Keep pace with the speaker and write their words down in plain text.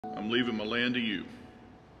I'm leaving my land to you,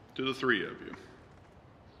 to the three of you.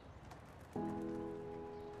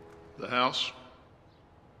 The house,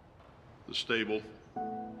 the stable,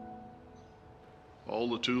 all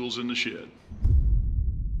the tools in the shed.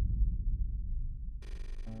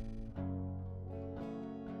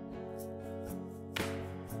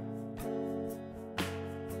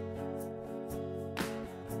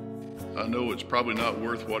 I know it's probably not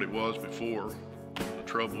worth what it was before, the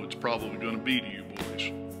trouble it's probably going to be to you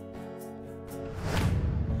boys.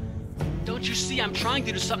 Don't you see I'm trying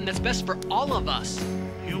to do something that's best for all of us?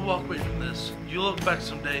 You walk away from this, you'll look back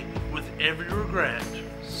someday with every regret,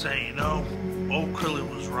 saying, you know, old Curly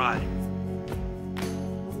was right.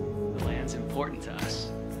 The land's important to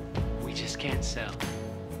us. We just can't sell.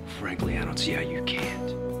 Frankly, I don't see how you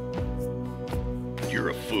can't. You're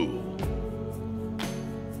a fool.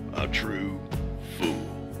 A true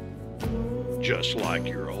fool. Just like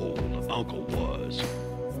your old uncle was.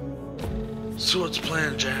 So what's the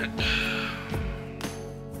plan, Jack?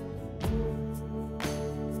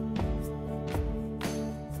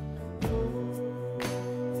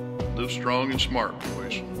 Live strong and smart,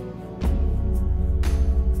 boys.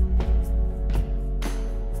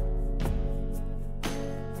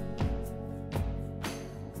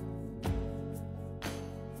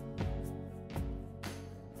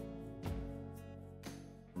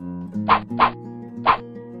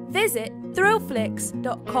 Visit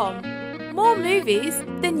ThrillFlix.com. More movies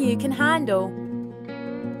than you can handle.